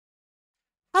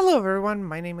Hello everyone,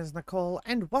 my name is Nicole,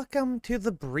 and welcome to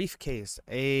the Briefcase,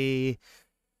 a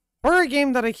horror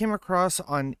game that I came across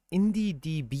on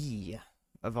IndieDB,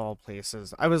 of all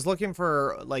places. I was looking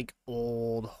for, like,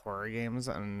 old horror games,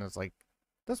 and it's like,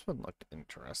 this one looked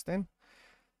interesting.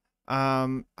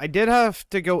 I did have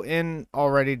to go in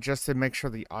already just to make sure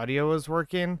the audio was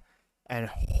working, and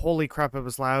holy crap, it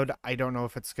was loud. I don't know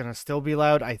if it's gonna still be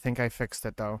loud. I think I fixed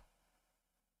it, though.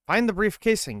 Find the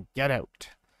briefcase and get out.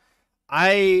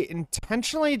 I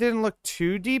intentionally didn't look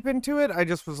too deep into it. I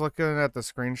just was looking at the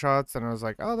screenshots and I was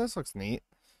like, oh, this looks neat.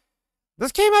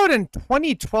 This came out in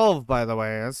 2012, by the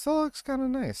way. It still looks kind of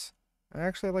nice. I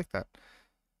actually like that.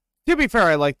 To be fair,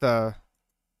 I like the...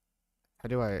 How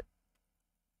do I...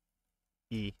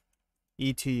 E.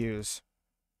 E to use.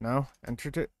 No? Enter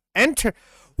to... Enter!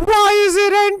 Why is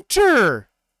it enter?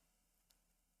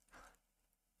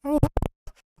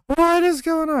 What is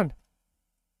going on?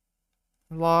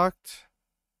 Locked.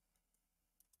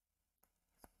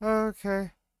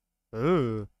 Okay.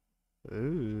 Ooh.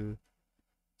 Ooh.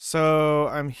 So,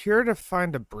 I'm here to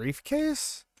find a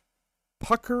briefcase?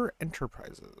 Pucker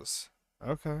Enterprises.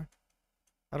 Okay.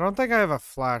 I don't think I have a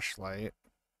flashlight.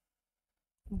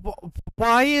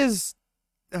 Why is...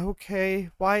 Okay,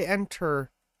 why enter?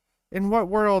 In what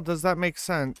world does that make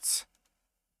sense?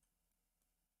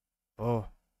 Oh.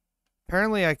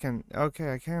 Apparently I can...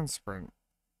 Okay, I can sprint.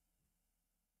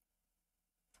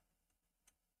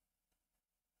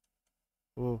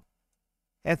 Ooh.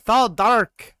 It's all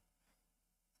dark.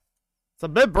 It's a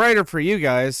bit brighter for you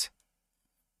guys.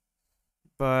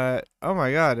 But, oh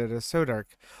my god, it is so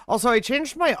dark. Also, I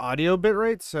changed my audio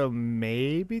bitrate, so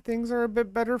maybe things are a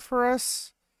bit better for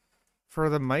us. For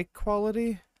the mic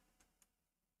quality.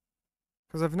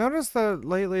 Because I've noticed that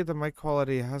lately the mic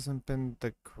quality hasn't been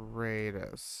the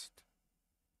greatest.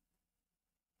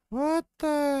 What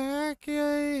the heck?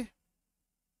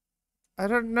 I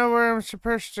don't know where I'm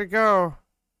supposed to go.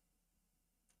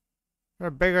 A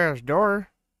big ass door.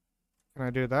 Can I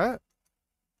do that?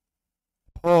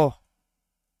 Oh.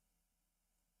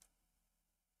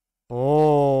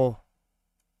 Oh.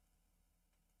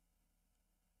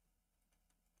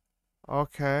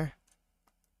 Okay.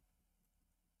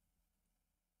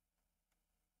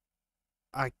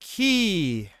 A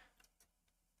key.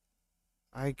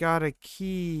 I got a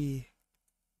key.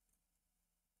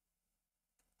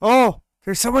 Oh,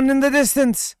 there's someone in the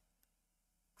distance.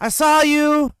 I saw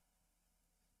you.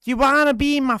 You wanna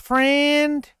be my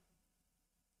friend?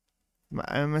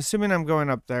 I'm assuming I'm going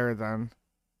up there then.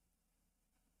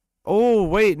 Oh,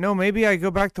 wait, no, maybe I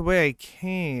go back the way I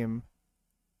came.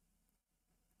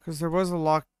 Because there was a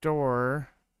locked door.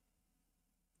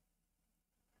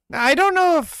 Now, I don't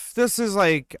know if this is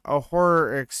like a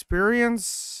horror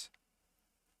experience.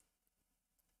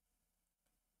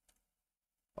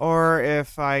 Or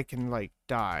if I can, like,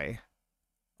 die.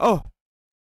 Oh!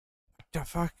 What the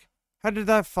fuck? How did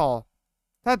that fall?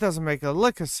 That doesn't make a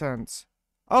lick of sense.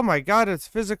 Oh my god, it's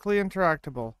physically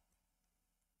interactable.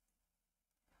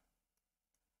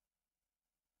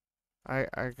 I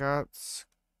got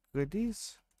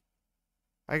goodies?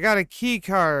 I got a key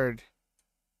card.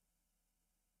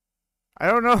 I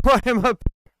don't know why I'm up.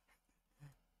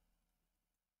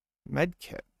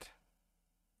 Medkit.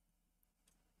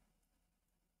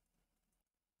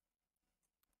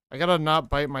 I gotta not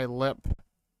bite my lip.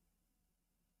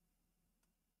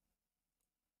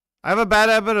 I have a bad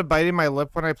habit of biting my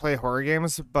lip when I play horror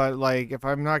games, but like if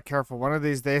I'm not careful, one of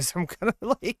these days I'm gonna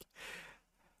like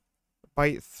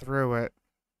bite through it.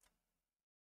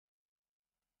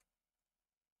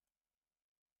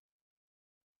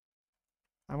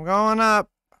 I'm going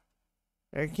up.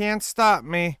 You can't stop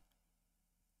me.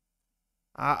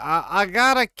 I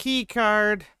got a key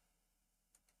card.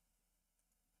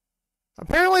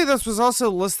 Apparently this was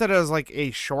also listed as like a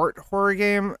short horror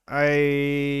game.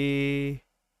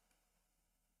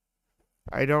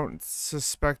 I don't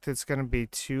suspect it's gonna be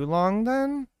too long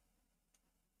then.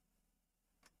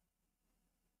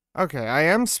 Okay, I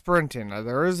am sprinting.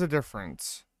 There is a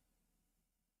difference.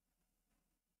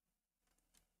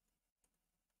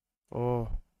 Oh.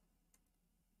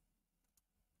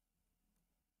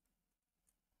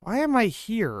 Why am I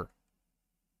here?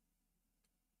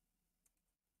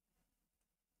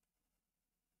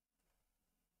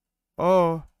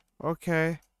 Oh,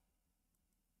 okay.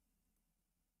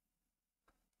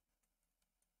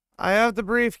 I have the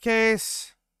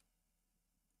briefcase.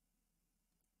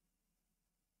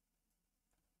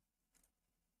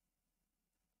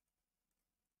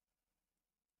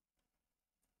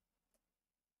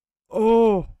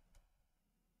 Oh.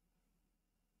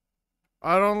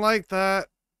 I don't like that.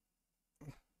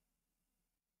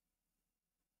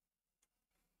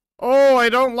 I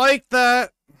don't like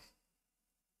that.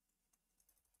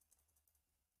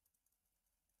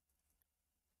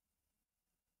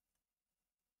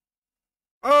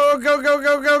 Oh, go, go,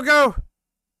 go, go, go.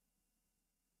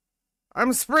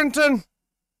 I'm sprinting.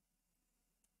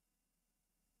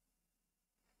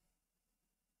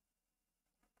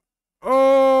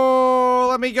 Oh,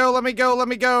 let me go, let me go, let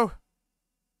me go.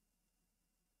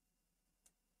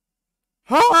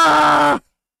 Ah!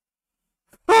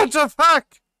 What the fuck?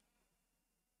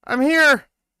 I'm here.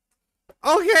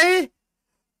 Okay.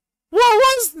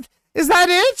 Is that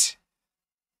it?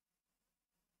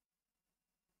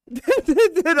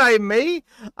 Did I made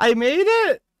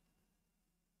it?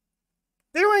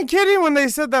 They weren't kidding when they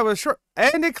said that was short.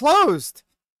 And it closed.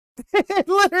 It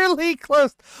literally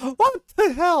closed. What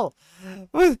the hell?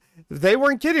 They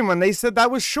weren't kidding when they said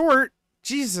that was short.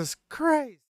 Jesus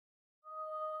Christ.